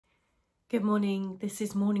Good morning. This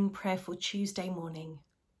is morning prayer for Tuesday morning.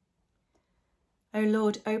 O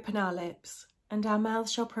Lord, open our lips, and our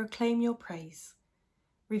mouths shall proclaim your praise.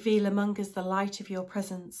 Reveal among us the light of your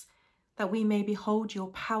presence, that we may behold your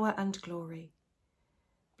power and glory.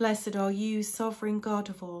 Blessed are you, sovereign God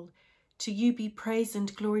of all. To you be praise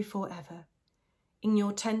and glory forever. In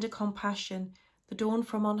your tender compassion, the dawn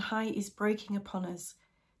from on high is breaking upon us,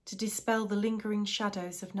 to dispel the lingering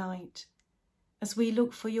shadows of night. As we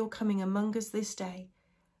look for your coming among us this day,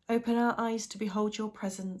 open our eyes to behold your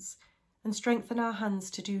presence, and strengthen our hands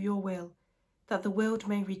to do your will, that the world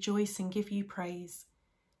may rejoice and give you praise.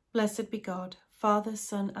 Blessed be God, Father,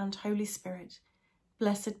 Son, and Holy Spirit.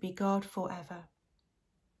 Blessed be God forever.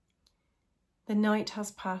 The night has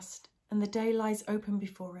passed, and the day lies open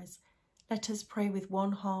before us. Let us pray with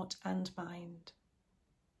one heart and mind.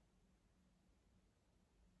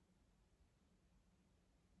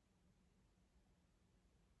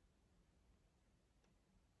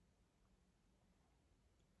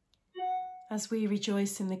 As we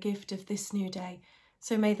rejoice in the gift of this new day,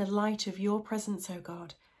 so may the light of your presence, O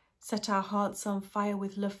God, set our hearts on fire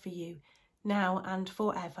with love for you, now and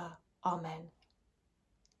forever. Amen.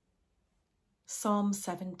 Psalm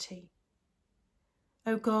 70.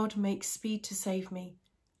 O God, make speed to save me.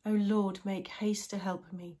 O Lord, make haste to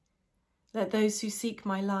help me. Let those who seek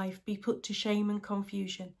my life be put to shame and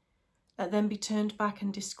confusion. Let them be turned back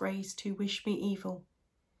and disgraced who wish me evil.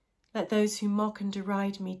 Let those who mock and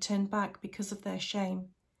deride me turn back because of their shame.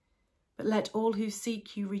 But let all who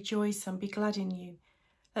seek you rejoice and be glad in you.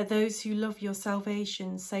 Let those who love your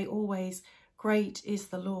salvation say always, Great is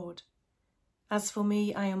the Lord. As for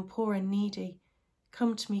me, I am poor and needy.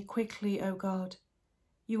 Come to me quickly, O God.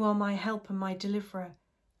 You are my help and my deliverer.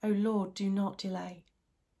 O Lord, do not delay.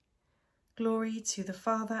 Glory to the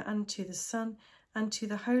Father, and to the Son, and to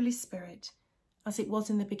the Holy Spirit, as it was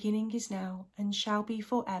in the beginning, is now, and shall be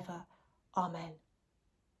forever. Amen.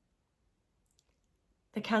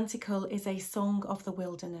 The canticle is a song of the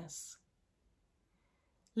wilderness.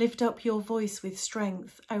 Lift up your voice with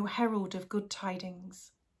strength, O herald of good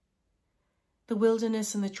tidings. The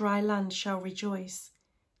wilderness and the dry land shall rejoice.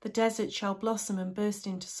 The desert shall blossom and burst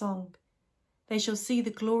into song. They shall see the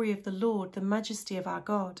glory of the Lord, the majesty of our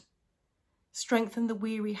God. Strengthen the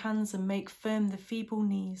weary hands and make firm the feeble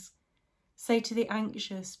knees. Say to the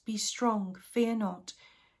anxious, Be strong, fear not.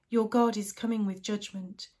 Your God is coming with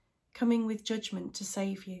judgment to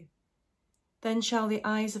save you. Then shall the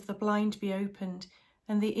eyes of the blind be opened,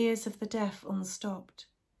 and the ears of the deaf unstopped.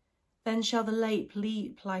 Then shall the lame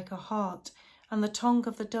leap like a hart, and the tongue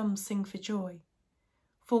of the dumb sing for joy.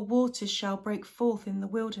 For waters shall break forth in the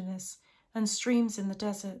wilderness, and streams in the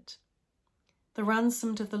desert. The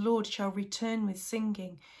ransomed of the Lord shall return with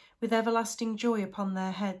singing, with everlasting joy upon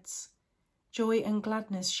their heads. Joy and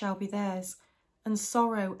gladness shall be theirs, and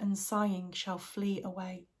sorrow and sighing shall flee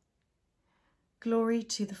away. Glory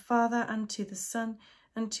to the Father, and to the Son,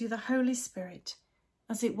 and to the Holy Spirit,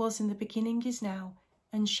 as it was in the beginning, is now,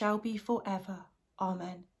 and shall be forever.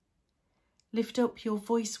 Amen. Lift up your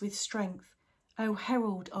voice with strength, O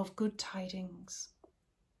herald of good tidings.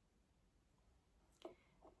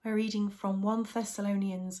 We're reading from 1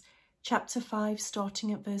 Thessalonians chapter 5,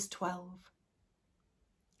 starting at verse 12.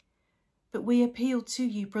 But we appeal to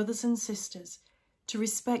you, brothers and sisters, to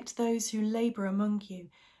respect those who labour among you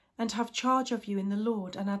and have charge of you in the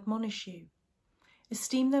Lord and admonish you.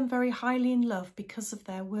 Esteem them very highly in love because of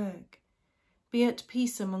their work. Be at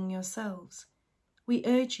peace among yourselves. We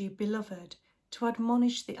urge you, beloved, to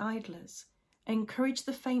admonish the idlers, encourage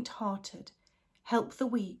the faint-hearted, help the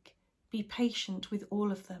weak, be patient with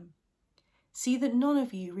all of them. See that none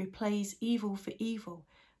of you repays evil for evil,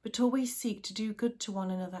 but always seek to do good to one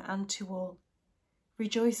another and to all.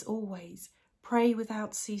 Rejoice always, pray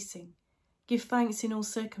without ceasing. Give thanks in all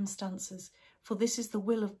circumstances, for this is the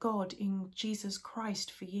will of God in Jesus Christ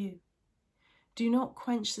for you. Do not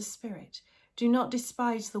quench the spirit, do not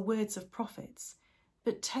despise the words of prophets,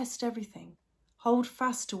 but test everything. Hold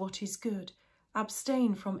fast to what is good,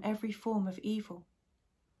 abstain from every form of evil.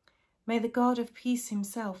 May the God of peace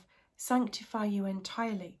himself sanctify you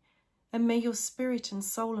entirely, and may your spirit and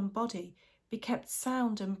soul and body be kept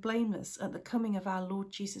sound and blameless at the coming of our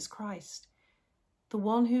Lord Jesus Christ. The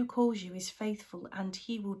one who calls you is faithful, and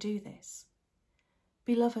he will do this.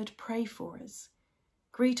 Beloved, pray for us.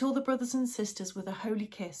 Greet all the brothers and sisters with a holy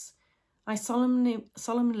kiss. I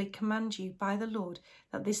solemnly command you by the Lord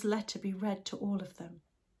that this letter be read to all of them.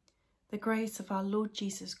 The grace of our Lord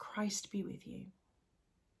Jesus Christ be with you.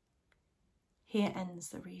 Here ends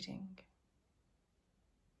the reading.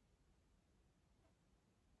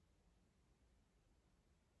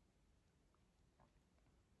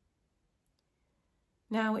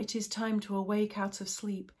 Now it is time to awake out of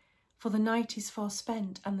sleep, for the night is far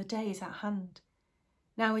spent and the day is at hand.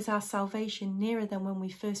 Now is our salvation nearer than when we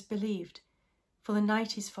first believed, for the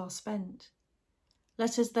night is far spent.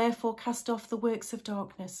 Let us therefore cast off the works of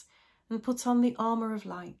darkness and put on the armour of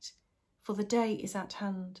light, for the day is at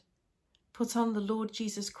hand. Put on the Lord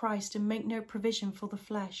Jesus Christ and make no provision for the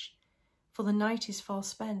flesh, for the night is far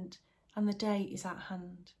spent and the day is at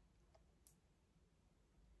hand.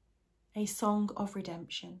 A Song of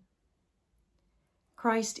Redemption.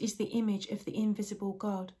 Christ is the image of the invisible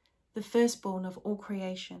God, the firstborn of all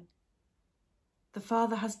creation. The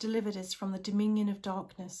Father has delivered us from the dominion of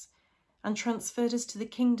darkness and transferred us to the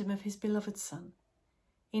kingdom of his beloved Son,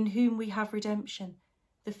 in whom we have redemption,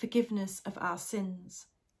 the forgiveness of our sins.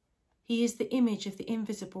 He is the image of the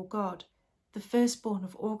invisible God, the firstborn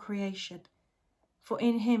of all creation. For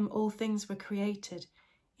in him all things were created,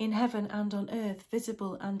 in heaven and on earth,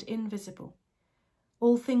 visible and invisible.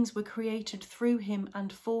 All things were created through him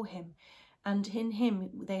and for him, and in him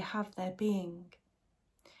they have their being.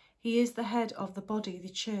 He is the head of the body, the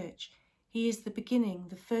church. He is the beginning,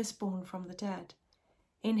 the firstborn from the dead.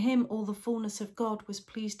 In him all the fullness of God was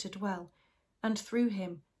pleased to dwell, and through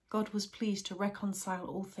him God was pleased to reconcile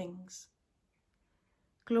all things.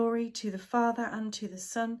 Glory to the Father, and to the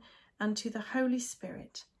Son, and to the Holy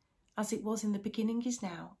Spirit, as it was in the beginning, is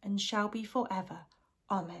now, and shall be forever.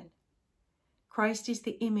 Amen. Christ is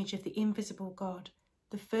the image of the invisible God,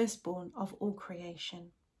 the firstborn of all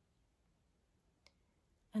creation.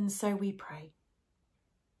 And so we pray.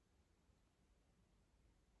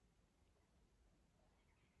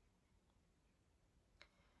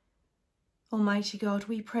 Almighty God,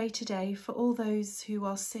 we pray today for all those who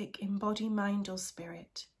are sick in body, mind or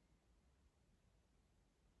spirit.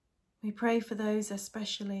 We pray for those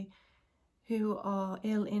especially who are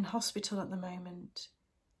ill in hospital at the moment.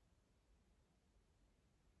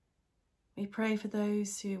 We pray for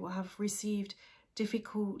those who have received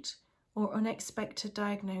difficult or unexpected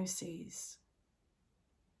diagnoses.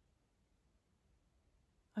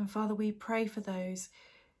 And Father, we pray for those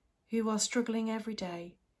who are struggling every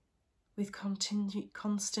day with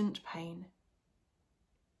constant pain.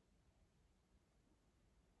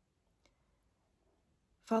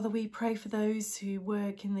 Father, we pray for those who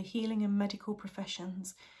work in the healing and medical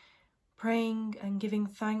professions, praying and giving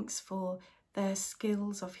thanks for their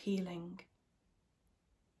skills of healing.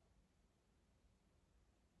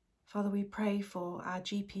 Father, we pray for our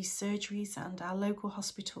GP surgeries and our local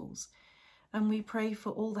hospitals, and we pray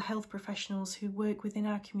for all the health professionals who work within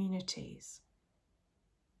our communities.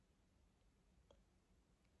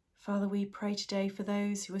 Father, we pray today for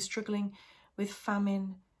those who are struggling with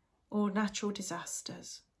famine or natural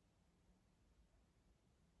disasters.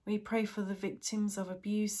 We pray for the victims of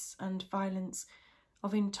abuse and violence,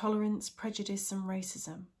 of intolerance, prejudice and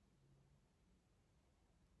racism.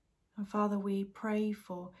 And Father, we pray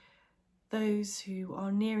for those who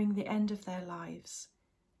are nearing the end of their lives,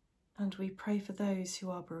 and we pray for those who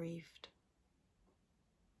are bereaved.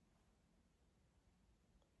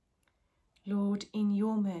 Lord, in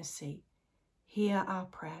your mercy, hear our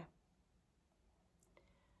prayer.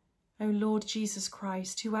 O Lord Jesus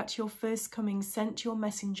Christ, who at your first coming sent your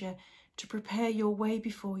messenger to prepare your way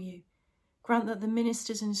before you, grant that the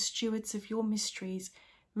ministers and stewards of your mysteries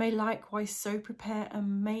may likewise so prepare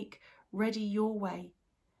and make ready your way,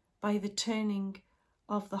 by the turning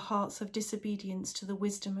of the hearts of disobedience to the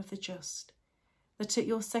wisdom of the just, that at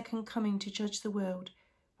your second coming to judge the world,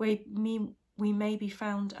 we may be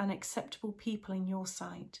found an acceptable people in your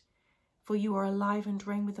sight. For you are alive and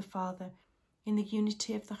reign with the Father, in the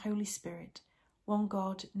unity of the Holy Spirit, one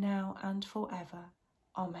God, now and forever.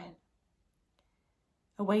 Amen.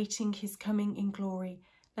 Awaiting his coming in glory,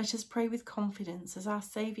 let us pray with confidence as our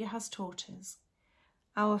Saviour has taught us.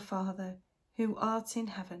 Our Father, who art in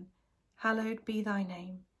heaven, hallowed be thy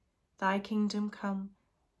name. Thy kingdom come,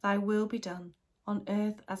 thy will be done, on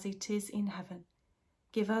earth as it is in heaven.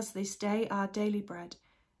 Give us this day our daily bread,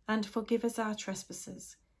 and forgive us our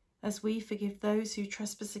trespasses, as we forgive those who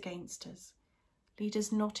trespass against us. Lead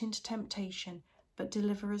us not into temptation, but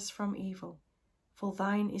deliver us from evil. For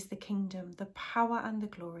thine is the kingdom, the power and the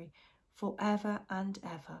glory, for ever and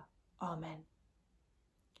ever. Amen.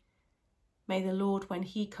 May the Lord, when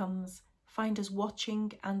he comes, find us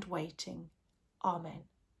watching and waiting. Amen.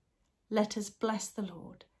 Let us bless the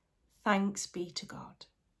Lord. Thanks be to God.